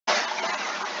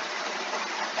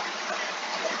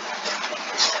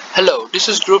Hello, this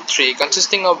is Group 3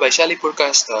 consisting of Baishali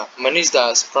Purkayastha, Manish,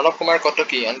 Pranab Kumar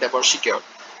Kataki and Debarshi Keot,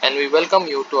 and we welcome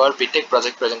you to our BTech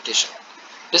project presentation.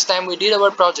 This time we did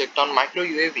our project on micro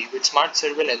UAV with smart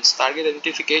surveillance target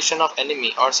identification of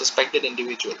enemy or suspected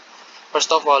individual.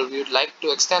 First of all, we would like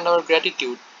to extend our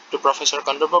gratitude to Professor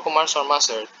Kandarpa Sarma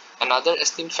sir and other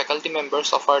esteemed faculty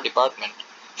members of our department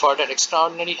for their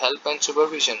extraordinary help and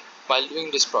supervision while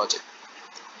doing this project.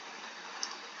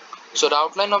 So the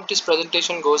outline of this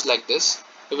presentation goes like this.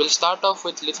 We will start off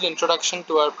with little introduction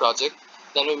to our project,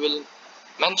 then we will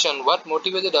mention what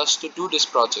motivated us to do this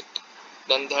project.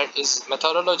 Then there is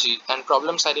methodology and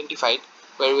problems identified,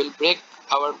 where we will break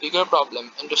our bigger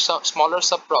problem into smaller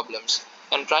sub-problems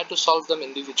and try to solve them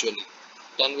individually.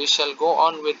 Then we shall go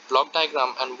on with block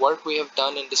diagram and work we have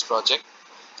done in this project.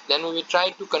 Then we will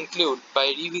try to conclude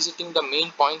by revisiting the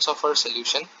main points of our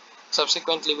solution.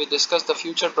 Subsequently, we discuss the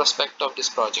future prospect of this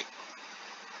project.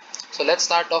 So let's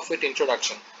start off with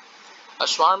introduction. A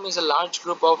swarm is a large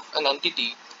group of an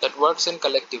entity that works in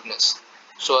collectiveness.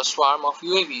 So a swarm of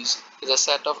UAVs is a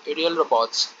set of aerial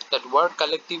robots that work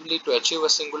collectively to achieve a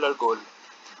singular goal.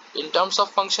 In terms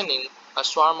of functioning, a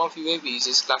swarm of UAVs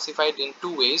is classified in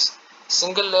two ways: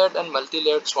 single-layered and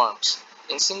multi-layered swarms.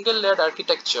 In single-layered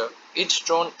architecture, each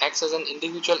drone acts as an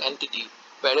individual entity,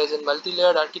 whereas in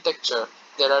multi-layered architecture,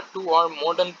 there are two or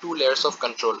more than two layers of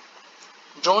control.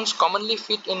 Drones commonly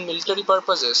fit in military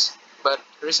purposes, but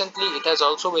recently it has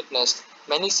also witnessed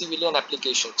many civilian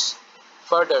applications.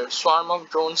 Further, swarm of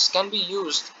drones can be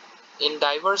used in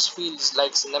diverse fields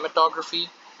like cinematography,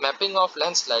 mapping of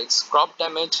landslides, crop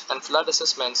damage and flood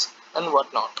assessments, and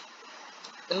whatnot.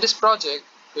 In this project,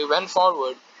 we went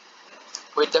forward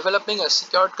with developing a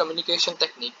secured communication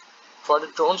technique for the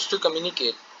drones to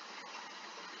communicate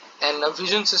and a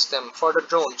vision system for the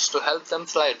drones to help them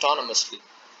fly autonomously.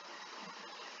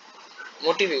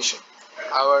 Motivation.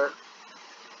 Our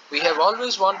We have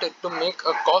always wanted to make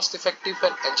a cost-effective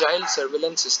and agile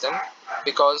surveillance system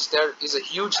because there is a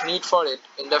huge need for it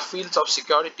in the fields of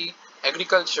security,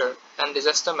 agriculture, and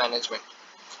disaster management.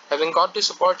 Having got this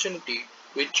opportunity,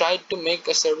 we tried to make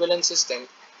a surveillance system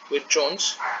with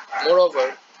drones.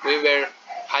 Moreover, we were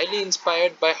highly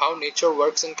inspired by how nature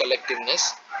works in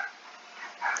collectiveness.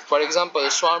 For example,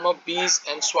 swarm of bees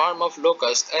and swarm of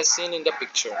locusts as seen in the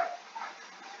picture.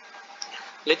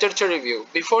 Literature review.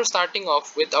 Before starting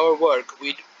off with our work,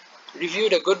 we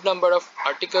reviewed a good number of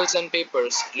articles and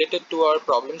papers related to our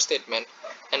problem statement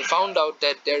and found out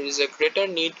that there is a greater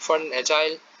need for an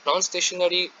agile,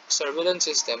 non-stationary surveillance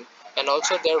system, and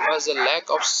also there was a lack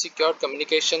of secure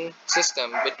communication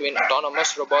system between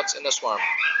autonomous robots in a swarm.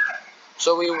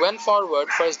 So we went forward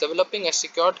first developing a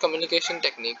secured communication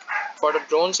technique for the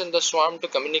drones in the swarm to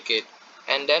communicate,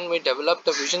 and then we developed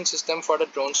a vision system for the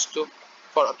drones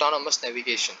for autonomous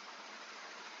navigation.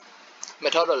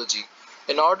 Methodology.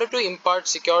 In order to impart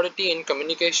security in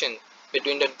communication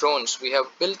between the drones, we have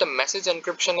built a message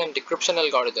encryption and decryption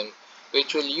algorithm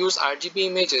which will use RGB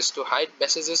images to hide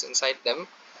messages inside them.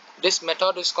 This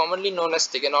method is commonly known as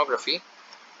steganography.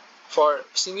 For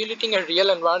simulating a real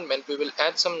environment, we will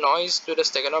add some noise to the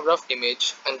steganographed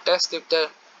image and test if the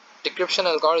decryption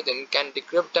algorithm can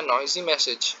decrypt the noisy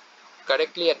message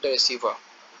correctly at the receiver.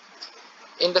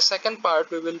 In the second part,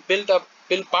 we will build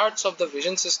parts of the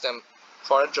vision system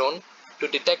for a drone to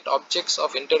detect objects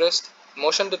of interest,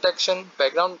 motion detection,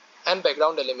 background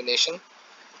elimination,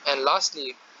 and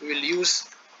lastly, we will use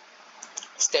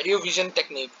stereo vision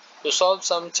technique to solve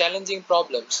some challenging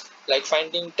problems like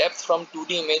finding depth from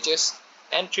 2D images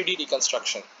and 3D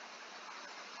reconstruction.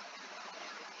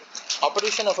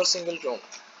 Operation of a single drone.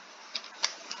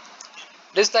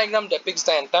 This diagram depicts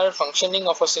the entire functioning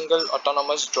of a single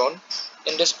autonomous drone.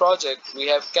 In this project, we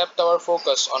have kept our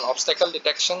focus on obstacle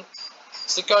detection,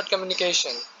 secured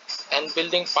communication, and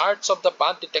building parts of the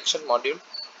path detection module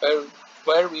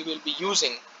where we will be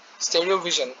using stereo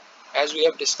vision as we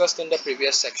have discussed in the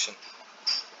previous section.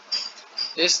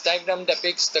 This diagram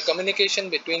depicts the communication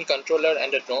between controller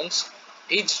and the drones.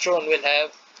 Each drone will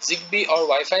have Zigbee or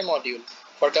Wi-Fi module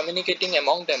for communicating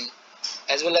among them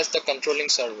as well as the controlling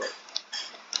server.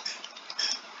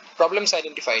 Problems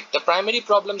identified. The primary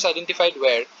problems identified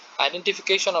were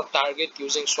identification of target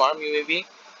using swarm UAV,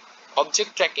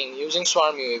 object tracking using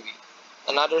swarm UAV.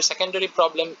 Another secondary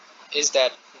problem is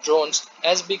that drones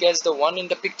as big as the one in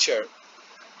the picture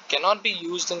cannot be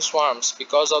used in swarms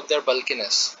because of their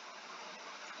bulkiness.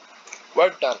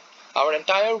 Work done. Our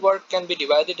entire work can be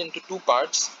divided into two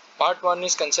parts. Part 1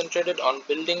 is concentrated on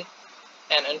building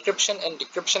an encryption and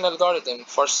decryption algorithm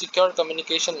for secure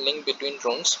communication link between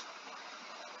drones.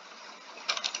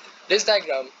 This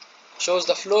diagram shows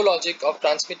the flow logic of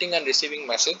transmitting and receiving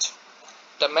message.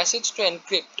 The message to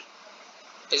encrypt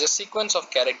is a sequence of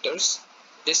characters.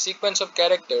 This sequence of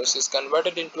characters is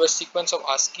converted into a sequence of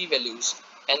ASCII values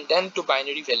and then to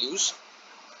binary values.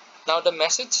 Now the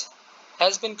message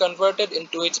has been converted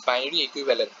into its binary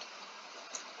equivalent.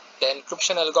 The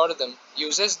encryption algorithm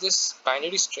uses this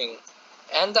binary string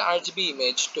and the RGB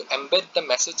image to embed the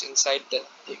message inside the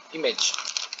image.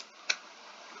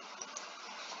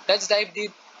 Let's dive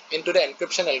deep into the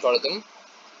encryption algorithm.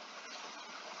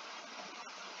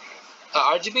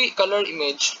 A RGB color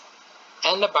image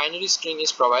and a binary string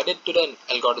is provided to the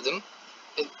algorithm.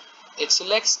 It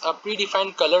selects a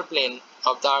predefined color plane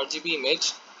of the RGB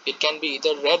image. It can be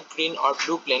either red, green or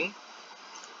blue plane.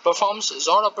 Performs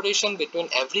XOR operation between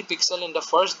every pixel in the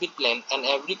first bit plane and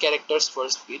every character's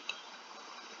first bit.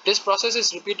 This process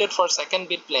is repeated for second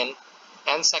bit plane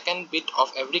and second bit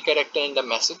of every character in the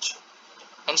message,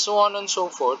 and so on and so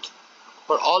forth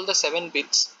for all the 7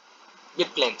 bit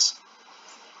planes.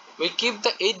 We keep the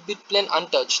 8-bit plane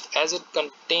untouched as it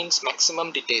contains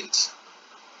maximum details.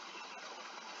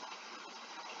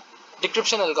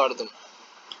 Decryption algorithm.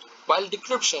 While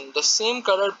decryption, the same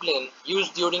color plane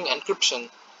used during encryption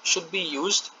should be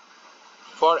used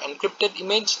for encrypted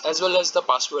image as well as the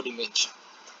password image.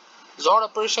 XOR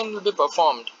operation will be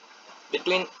performed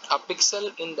between a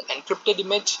pixel in the encrypted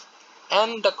image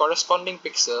and the corresponding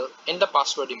pixel in the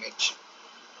password image.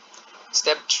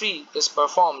 Step 3 is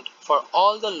performed for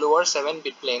all the lower 7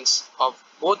 bit planes of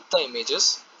both the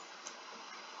images.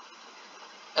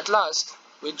 At last,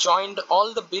 we joined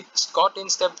all the bits got in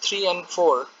step 3 and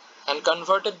 4 and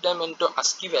converted them into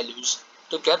ASCII values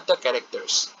to get the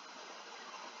characters.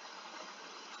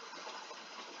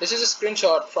 This is a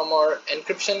screenshot from our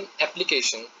encryption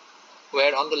application,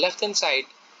 where on the left hand side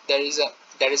there is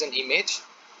an image.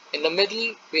 In the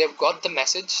middle we have got the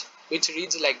message which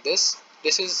reads like this.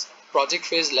 This is Project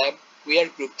Phase Lab, we are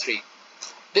group 3.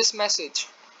 This message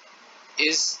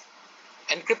is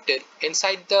encrypted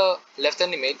inside the left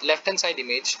hand side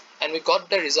image, and we got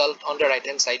the result on the right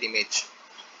hand side image.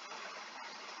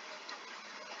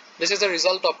 This is the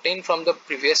result obtained from the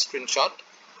previous screenshot.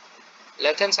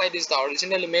 Left hand side is the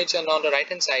original image and on the right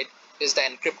hand side is the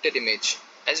encrypted image.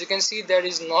 As you can see, there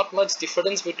is not much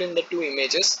difference between the two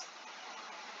images,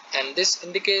 and this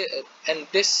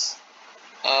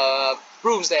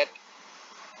proves that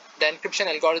the encryption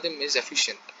algorithm is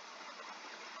efficient.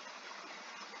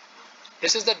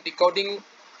 This is the decoding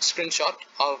screenshot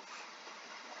of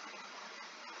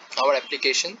our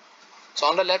application. So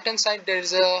on the left hand side there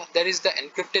is the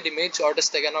encrypted image or the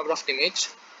steganographed image,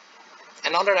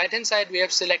 and on the right hand side we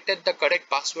have selected the correct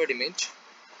password image,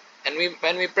 and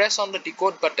when we press on the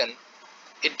decode button,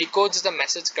 it decodes the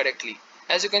message correctly.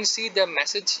 As you can see, the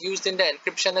message used in the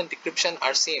encryption and decryption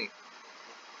are same.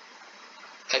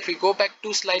 If we go back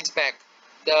 2 slides back,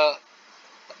 the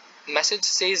message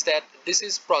says that this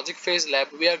is Project Phase Lab,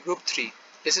 we are group 3.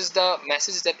 This is the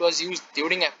message that was used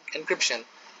during encryption,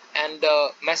 and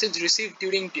the message received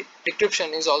during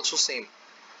decryption is also same.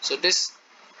 So this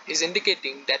is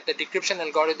indicating that the decryption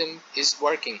algorithm is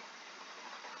working.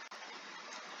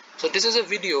 So this is a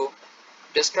video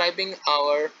describing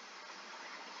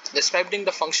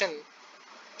the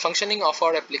functioning of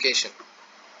our application.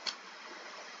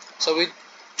 So we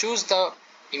choose the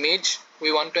image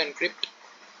we want to encrypt,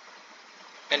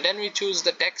 and then we choose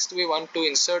the text we want to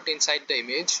insert inside the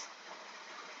image,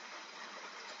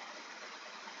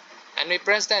 and we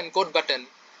press the encode button,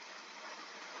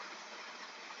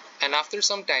 and after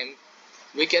some time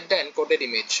we get the encoded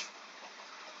image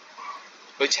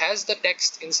which has the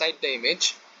text inside the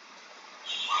image.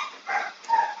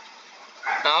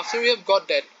 Now after we have got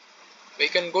that, we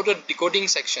can go to the decoding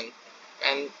section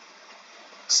and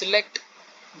select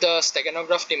the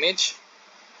steganographed image,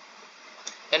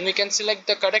 and we can select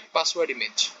the correct password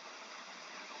image.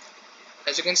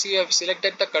 As you can see, I have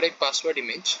selected the correct password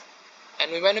image, and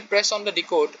when we press on the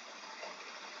decode,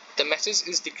 the message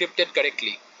is decrypted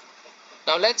correctly.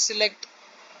 Now let's select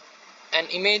an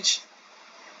image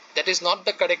that is not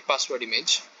the correct password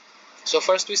image. So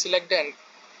first we select the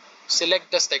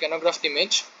steganographed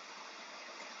image,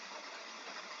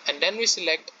 and then we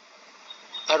select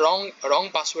a wrong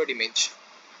password image,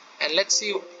 and let's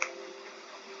see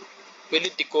will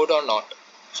it decode or not.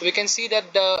 So we can see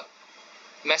that the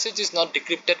message is not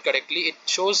decrypted correctly. It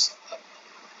shows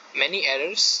many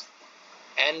errors,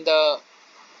 and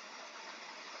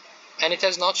it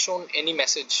has not shown any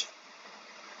message.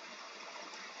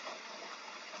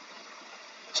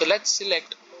 So let's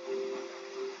select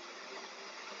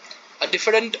a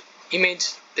different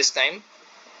image this time.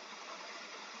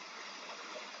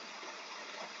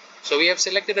 So we have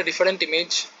selected a different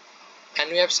image,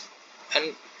 and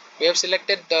We have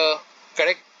selected the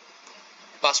correct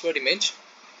password image.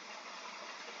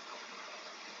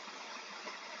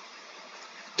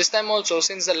 This time also,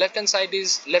 since the left hand side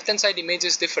image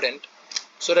is different,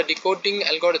 so the decoding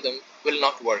algorithm will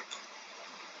not work.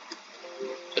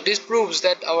 So this proves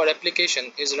that our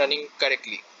application is running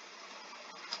correctly.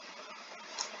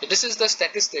 This is the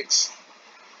statistics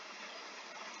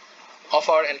of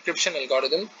our encryption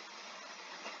algorithm.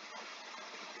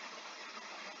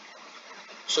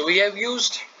 So we have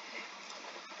used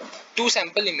 2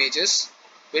 sample images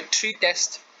with 3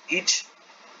 tests each.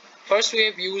 First, we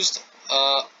have used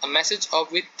a message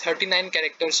of with 39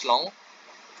 characters long,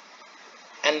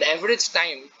 and the average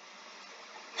time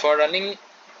for running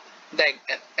the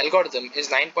algorithm is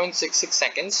 9.66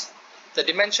 seconds. The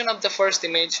dimension of the first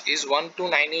image is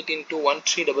 1298 into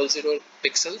 1300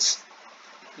 pixels.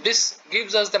 This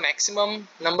gives us the maximum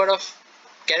number of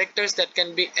characters that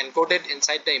can be encoded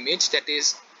inside the image, that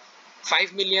is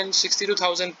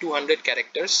 5,062,200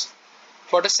 characters.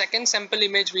 For the second sample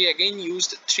image, we again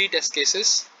used 3 test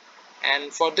cases,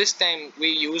 and for this time we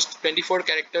used 24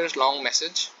 characters long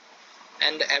message,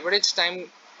 and the average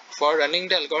time for running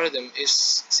the algorithm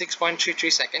is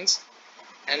 6.33 seconds,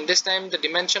 and this time the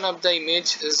dimension of the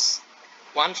image is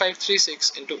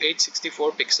 1536 into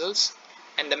 864 pixels,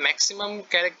 and the maximum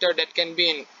character that can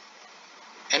be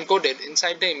encoded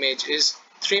inside the image is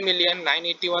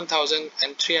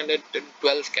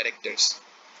 3,981,312 characters.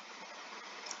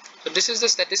 So this is the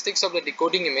statistics of the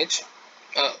decoding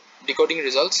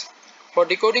results. For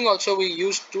decoding also, we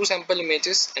used 2 sample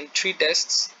images and 3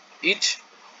 tests each.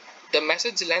 The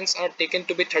message lengths are taken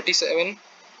to be 39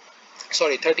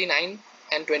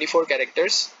 and 24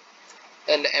 characters,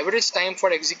 and the average time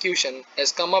for execution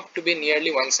has come up to be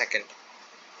nearly 1 second.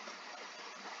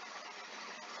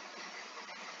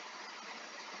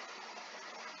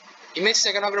 Image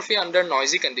steganography under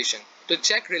noisy condition. To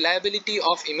check reliability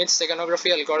of image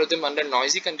steganography algorithm under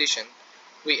noisy condition,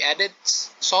 we added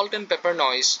salt and pepper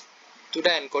noise to the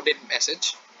encoded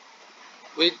message.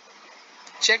 We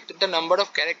checked the number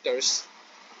of characters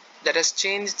that has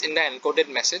changed in the encoded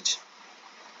message.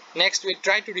 Next, we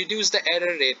try to reduce the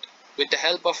error rate with the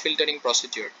help of filtering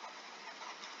procedure.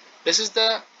 This is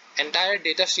the entire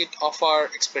data sheet of our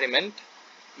experiment.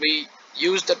 We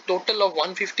used a total of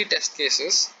 150 test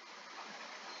cases.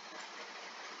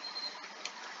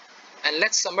 And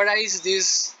let's summarize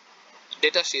this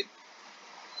data sheet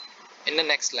in the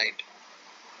next slide.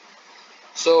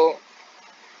 So,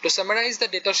 to summarize the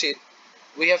data sheet,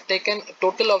 we have taken a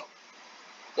total of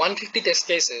 150 test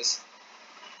cases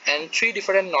and 3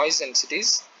 different noise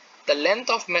densities. The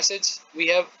length of message we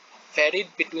have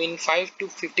varied between 5 to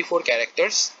 54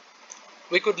 characters.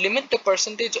 We could limit the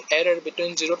percentage of error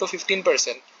between 0 to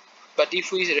 15%, but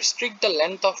if we restrict the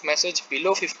length of message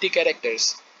below 50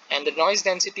 characters and the noise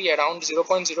density around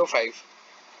 0.05,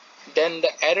 then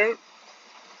the error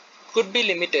could be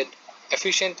limited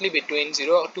efficiently between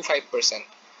 0 to 5%.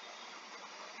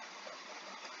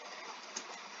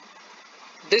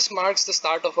 This marks the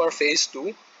start of our phase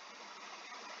 2.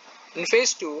 In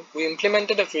phase 2, we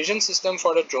implemented a vision system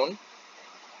for the drone.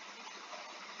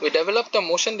 We developed a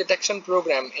motion detection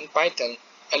program in Python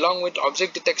along with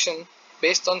object detection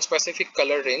based on specific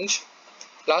color range.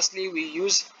 Lastly, we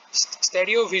use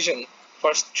stereo vision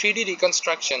for 3D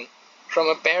reconstruction from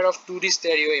a pair of 2D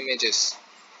stereo images.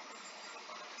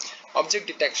 Object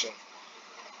detection.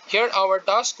 Here our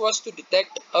task was to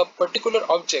detect a particular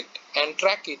object and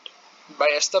track it by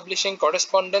establishing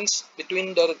correspondence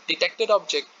between the detected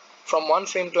object from one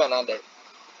frame to another.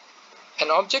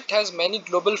 An object has many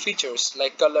global features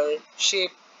like color,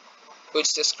 shape,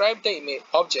 which describe the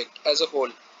object as a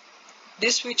whole.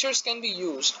 These features can be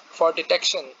used for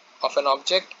detection of an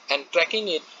object and tracking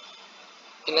it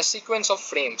in a sequence of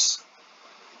frames.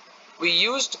 We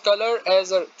used color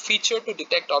as a feature to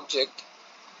detect object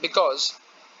because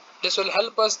this will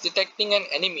help us detecting an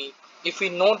enemy if we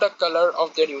know the color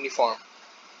of their uniform.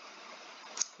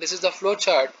 This is the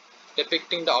flowchart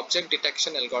depicting the object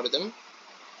detection algorithm.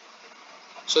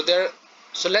 So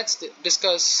let's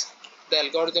discuss the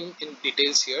algorithm in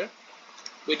details here.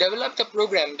 We developed a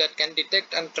program that can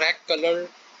detect and track color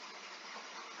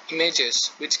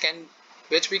images which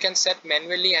we can set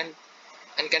manually and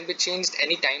can be changed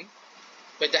anytime.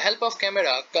 With the help of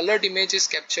camera, colored image is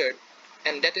captured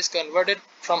and that is converted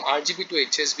from RGB to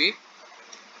HSV.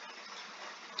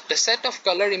 The set of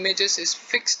color images is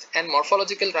fixed and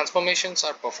morphological transformations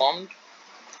are performed.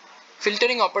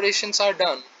 Filtering operations are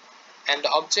done and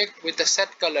the object with the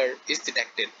set color is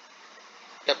detected.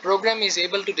 The program is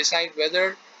able to decide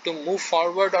whether to move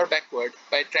forward or backward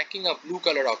by tracking a blue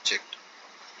color object.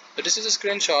 So this is a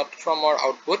screenshot from our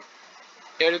output.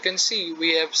 Here you can see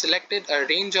we have selected a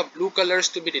range of blue colors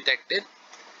to be detected,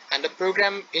 and the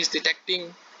program is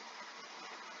detecting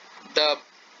the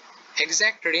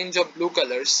exact range of blue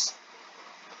colors,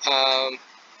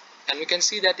 and we can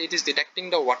see that it is detecting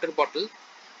the water bottle.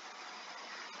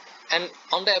 And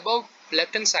on the above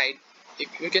left hand side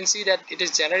you can see that it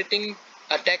is generating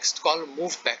a text called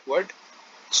move backward.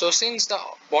 So since the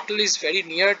bottle is very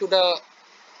near to the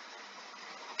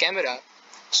camera,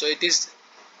 so it is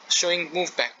showing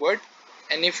move backward,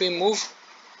 and if we move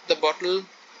the bottle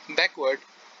backward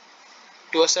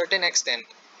to a certain extent,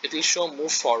 it will show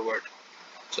move forward.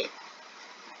 So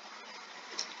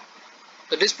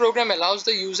this program allows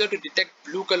the user to detect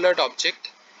blue colored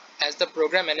object, as the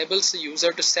program enables the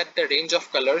user to set the range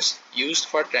of colors used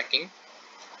for tracking.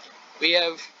 We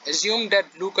have assumed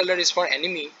that blue color is for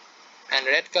enemy and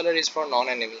red color is for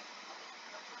non-enemy.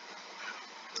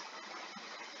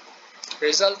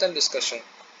 Result and discussion.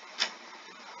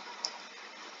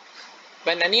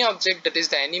 When any object, that is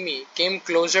the enemy, came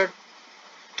closer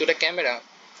to the camera,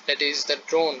 that is the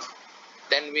drone,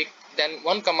 then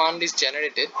one command is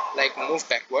generated like move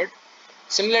backward.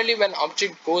 Similarly, when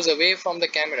object goes away from the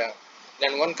camera,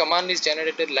 then one command is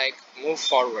generated like move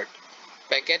forward.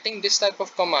 By getting this type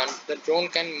of command, the drone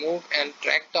can move and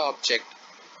track the object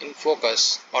in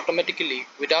focus automatically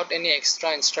without any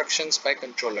extra instructions by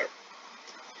controller.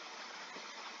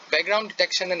 Background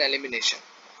detection and elimination.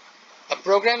 A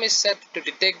program is set to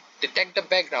detect the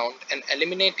background and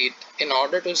eliminate it in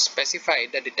order to specify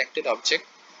the detected object.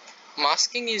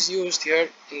 Masking is used here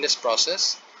in this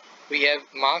process. We have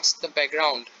masked the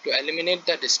background to eliminate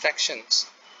the distractions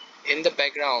in the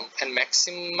background and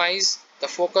maximize the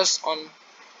focus on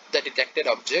the detected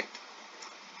object.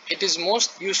 It is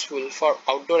most useful for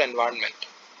outdoor environment.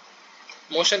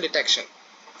 Motion detection.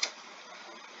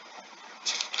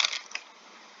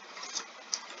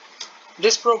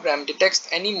 This program detects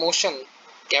any motion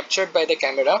captured by the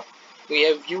camera. We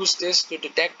have used this to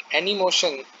detect any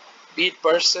motion, be it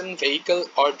person, vehicle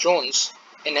or drones,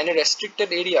 in any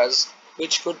restricted areas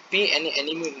which could be any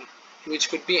enemy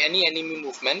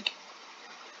movement.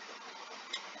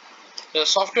 The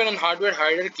software and hardware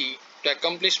hierarchy to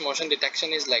accomplish motion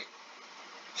detection is like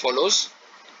follows.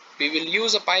 We will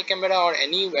use a Pi camera or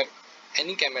any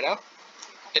camera.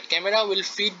 That camera will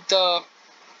feed the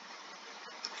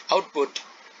output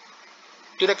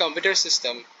to the computer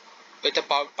system with a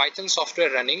Python software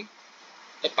running.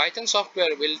 The Python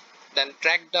software will then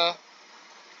track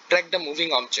the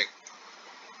moving object.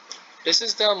 This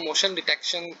is the motion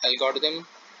detection algorithm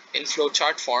in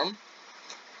flowchart form.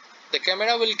 The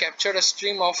camera will capture a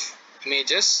stream of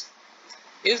images.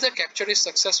 If the capture is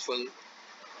successful,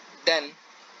 then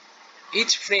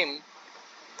each frame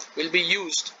will be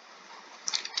used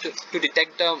to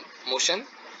detect the motion.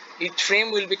 Each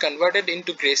frame will be converted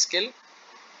into grayscale.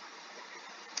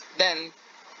 Then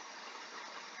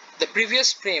the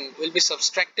previous frame will be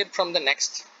subtracted from the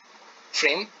next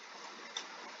frame,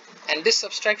 and this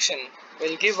subtraction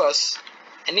will give us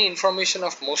any information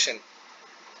of motion.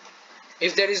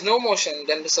 If there is no motion,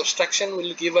 then the subtraction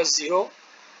will give us 0,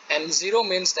 and 0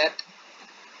 means that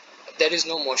there is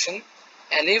no motion.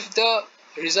 And if the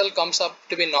result comes up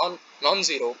to be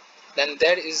non-zero, then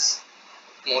there is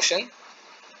motion.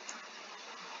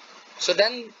 So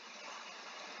then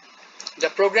the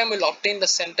program will obtain the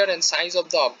center and size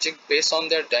of the object based on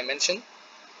their dimension.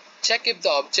 Check if the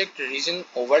object region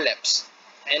overlaps,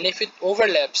 and if it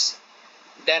overlaps,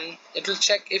 then it will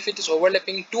check if it is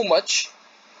overlapping too much.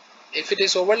 If it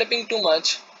is overlapping too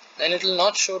much, then it will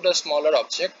not show the smaller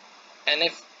object, and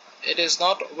if it is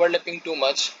not overlapping too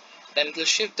much, then it will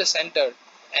shift the center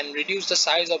and reduce the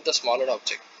size of the smaller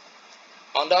object.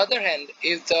 On the other hand,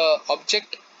 if the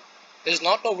object is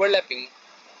not overlapping,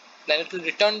 then it will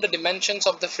return the dimensions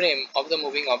of the frame of the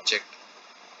moving object.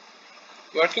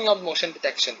 Working on motion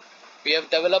detection. We have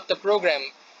developed a program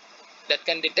that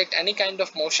can detect any kind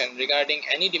of motion regarding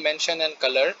any dimension and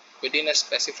color within a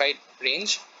specified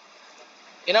range.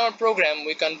 In our program,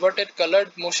 we converted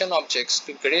colored motion objects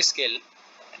to grayscale,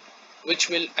 which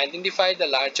will identify the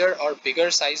larger or bigger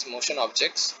size motion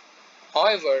objects.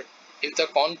 However, if the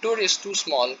contour is too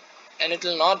small, then it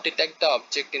will not detect the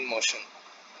object in motion.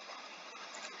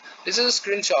 This is a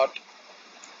screenshot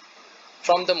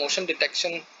from the motion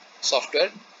detection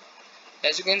software.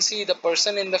 As you can see, the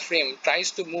person in the frame tries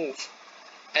to move,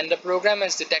 and the program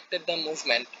has detected the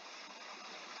movement.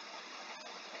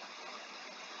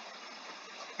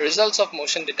 Results of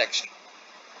motion detection.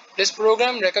 This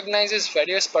program recognizes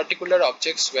various particular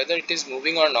objects whether it is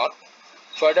moving or not.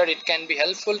 Further, it can be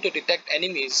helpful to detect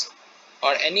enemies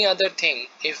or any other thing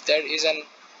if there is an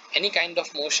any kind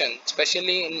of motion,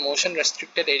 especially in motion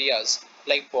restricted areas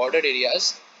like border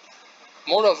areas.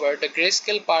 Moreover, the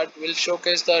grayscale part will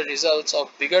showcase the results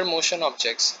of bigger motion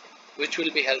objects, which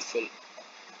will be helpful.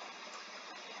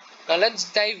 Now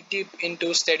let's dive deep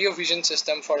into stereo vision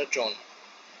system for a drone.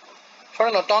 For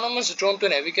an autonomous drone to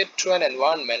navigate through an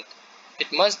environment,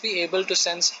 it must be able to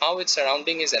sense how its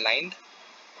surrounding is aligned.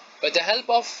 With the help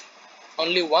of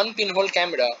only one pinhole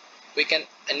camera, we can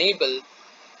enable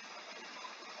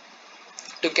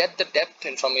to get the depth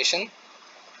information.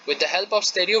 With the help of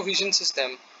stereo vision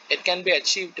system, it can be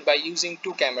achieved by using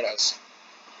two cameras.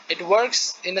 It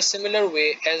works in a similar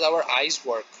way as our eyes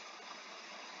work.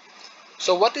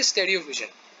 So what is stereo vision?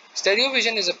 Stereo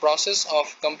vision is a process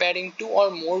of comparing two or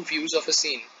more views of a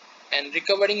scene and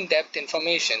recovering depth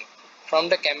information from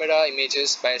the camera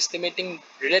images by estimating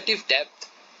relative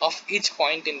depth of each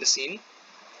point in the scene.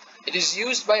 It is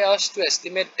used by us to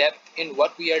estimate depth in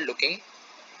what we are looking.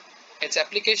 Its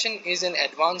application is in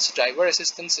advanced driver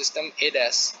assistance system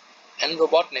ADAS and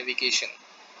robot navigation.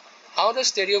 How does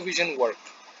stereo vision work?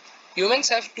 Humans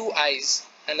have two eyes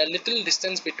and a little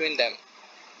distance between them.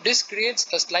 This creates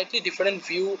a slightly different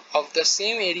view of the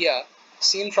same area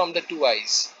seen from the two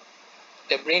eyes.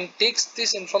 The brain takes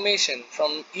this information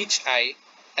from each eye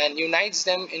and unites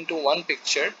them into one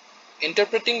picture,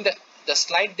 interpreting the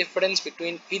slight difference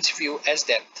between each view as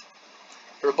depth.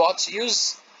 Robots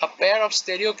use a pair of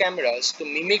stereo cameras to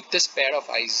mimic this pair of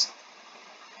eyes.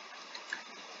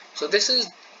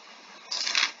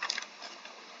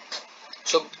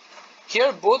 So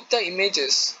here both the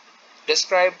images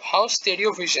describe how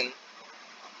stereo vision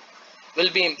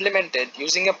will be implemented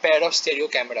using a pair of stereo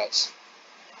cameras.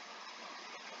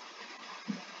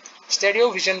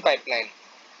 Stereo vision pipeline.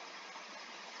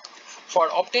 For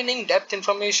obtaining depth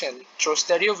information through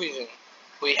stereo vision,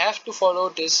 we have to follow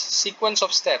this sequence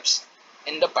of steps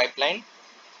in the pipeline.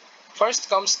 First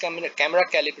comes camera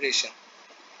calibration.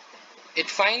 It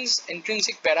finds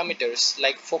intrinsic parameters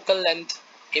like focal length,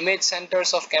 image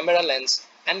centers of camera lens,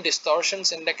 and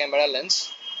distortions in the camera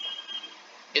lens.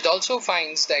 It also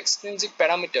finds the extrinsic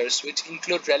parameters, which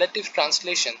include relative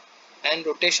translation and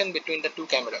rotation between the two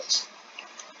cameras.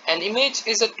 An image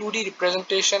is a 2D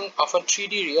representation of a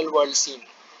 3D real-world scene.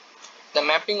 The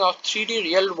mapping of 3D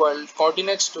real-world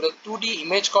coordinates to the 2D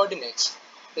image coordinates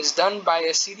is done by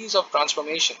a series of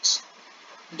transformations.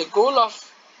 The goal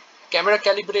of camera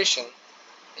calibration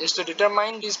is to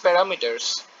determine these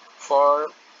parameters for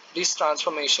these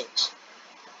transformations.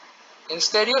 In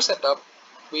stereo setup,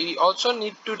 we also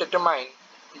need to determine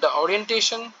the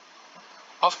orientation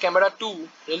of camera 2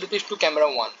 relative to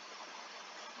camera 1.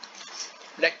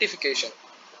 Rectification.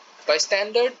 By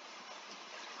standard,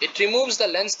 it removes the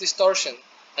lens distortion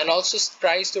and also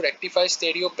tries to rectify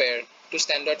stereo pair to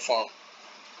standard form.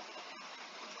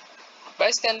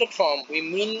 By standard form, we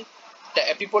mean the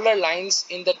epipolar lines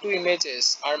in the two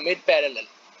images are made parallel.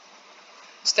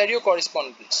 Stereo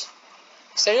correspondence.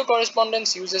 Stereo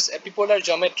correspondence uses epipolar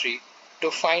geometry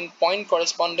to find point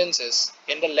correspondences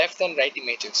in the left and right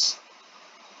images.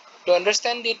 To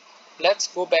understand it, let's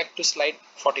go back to slide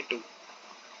 42.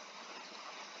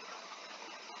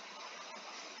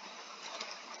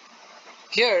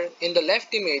 Here in the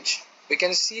left image, we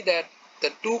can see that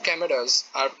the two cameras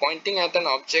are pointing at an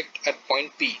object at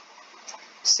point P.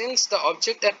 Since the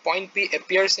object at point P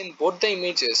appears in both the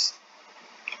images,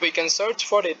 we can search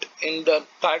for it in the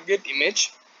target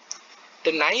image.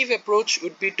 The naive approach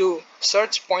would be to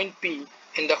search point P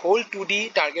in the whole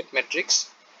 2D target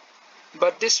matrix,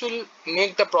 but this will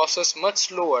make the process much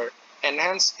slower and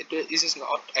hence it is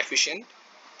not efficient.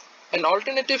 An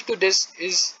alternative to this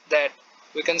is that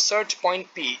we can search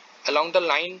point P along the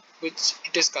line which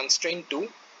it is constrained to.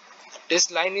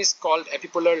 This line is called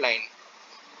epipolar line.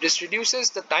 This reduces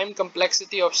the time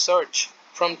complexity of search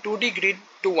from 2D grid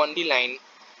to 1D line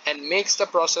and makes the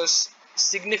process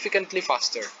significantly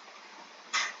faster.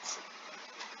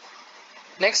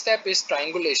 Next step is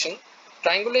triangulation.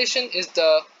 Triangulation is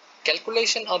the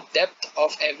calculation of depth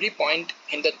of every point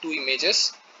in the two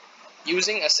images.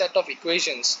 Using a set of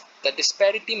equations, the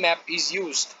disparity map is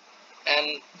used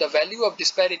and the value of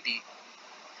disparity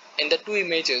in the two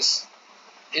images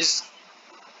is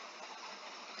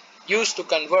used to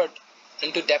convert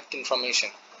into depth information.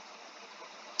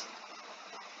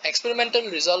 Experimental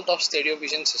result of stereo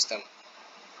vision system.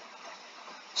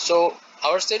 So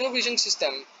our stereo vision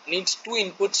system needs two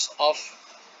inputs of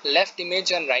left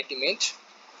image and right image.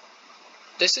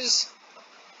 This is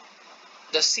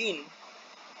the scene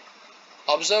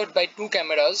observed by two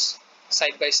cameras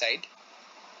side by side.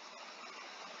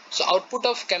 So output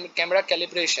of camera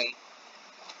calibration.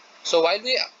 So while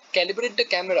we calibrate the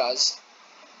cameras,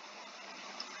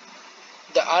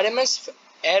 The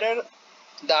error,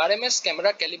 the RMS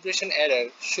camera calibration error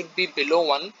should be below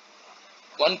 1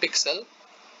 pixel,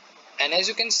 and as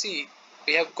you can see,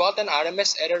 we have got an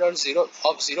RMS error of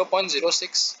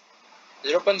 0.06,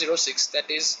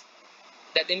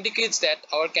 that indicates that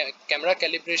our camera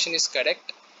calibration is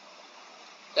correct.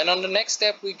 Then on the next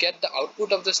step, we get the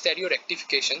output of the stereo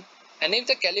rectification, and if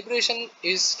the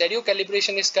stereo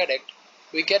calibration is correct,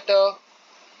 we get a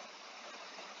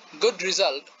good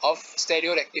result of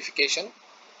stereo rectification.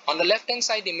 On the left hand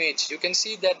side image, you can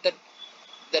see that the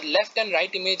left and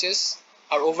right images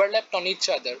are overlapped on each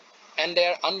other and they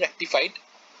are unrectified.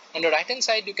 On the right hand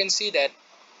side, you can see that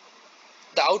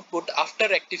the output after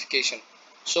rectification.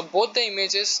 So both the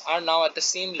images are now at the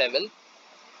same level.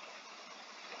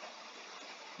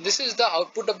 This is the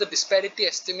output of the disparity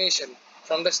estimation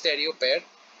from the stereo pair.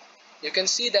 You can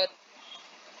see that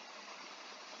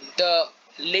the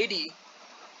lady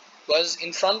was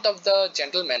in front of the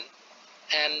gentleman,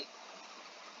 and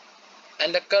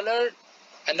the color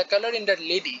in the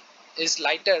lady is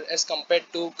lighter as compared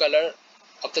to color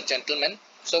of the gentleman.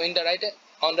 So on the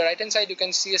right hand side, you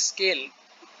can see a scale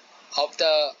of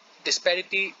the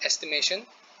disparity estimation.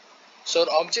 So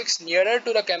objects nearer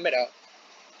to the camera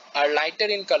are lighter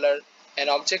in color, and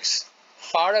objects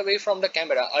far away from the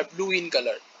camera are blue in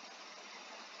color.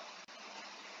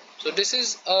 So this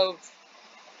is a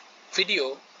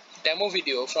demo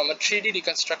video from a 3D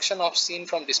reconstruction of scene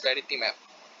from disparity map.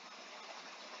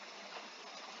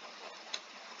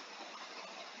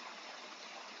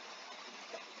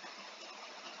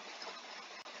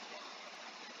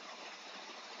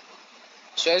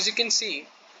 So as you can see,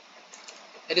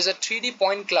 it is a 3D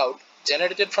point cloud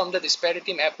generated from the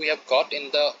disparity map we have got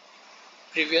in the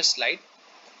previous slide.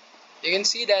 You can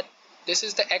see that this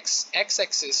is the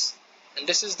x-axis, and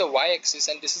this is the y-axis,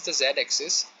 and this is the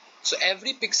z-axis. So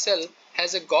every pixel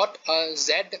has got a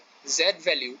z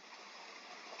value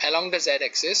along the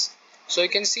z-axis. So you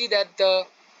can see that the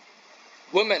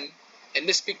woman in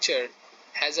this picture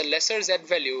has a lesser z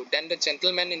value than the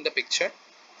gentleman in the picture.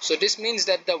 So this means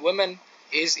that the woman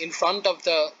is in front of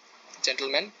the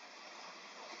gentleman.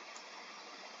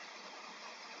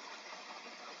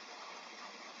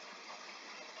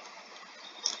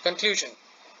 Conclusion: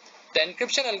 the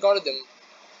encryption algorithm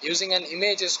using an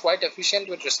image is quite efficient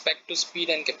with respect to speed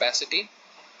and capacity.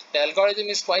 The algorithm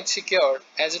is quite secure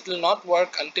as it will not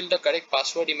work until the correct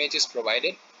password image is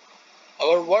provided.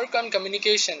 Our work on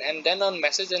communication and then on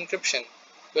message encryption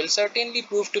will certainly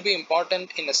prove to be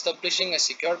important in establishing a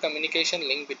secure communication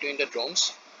link between the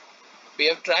drones. We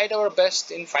have tried our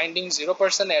best in finding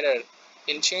 0% error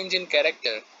in change in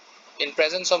character in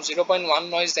presence of 0.1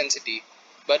 noise density,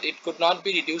 but it could not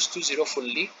be reduced to 0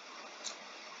 fully.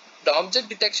 The object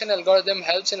detection algorithm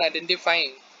helps in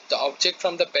identifying the object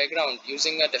from the background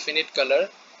using a definite color.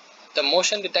 The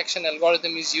motion detection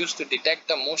algorithm is used to detect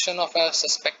the motion of a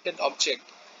suspected object,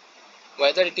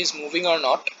 whether it is moving or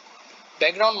not.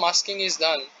 Background masking is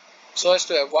done so as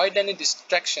to avoid any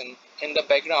distraction in the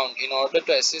background in order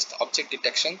to assist object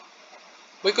detection.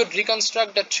 We could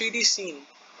reconstruct a 3D scene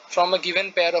from a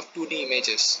given pair of 2D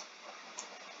images.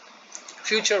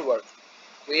 Future work.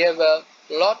 We have a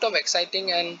lot of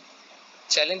exciting and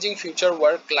challenging future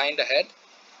work lined ahead.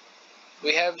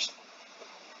 We have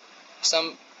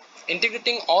some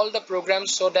integrating all the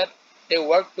programs so that they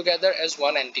work together as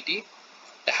one entity.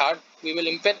 We will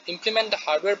implement the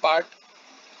hardware part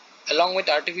along with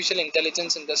artificial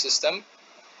intelligence in the system.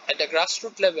 At the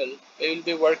grassroots level, we will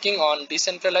be working on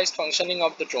decentralized functioning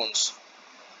of the drones.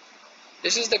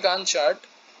 This is the Gantt chart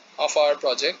of our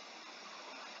project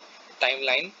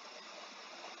timeline.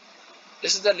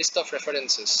 This is the list of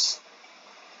references.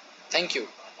 Thank you.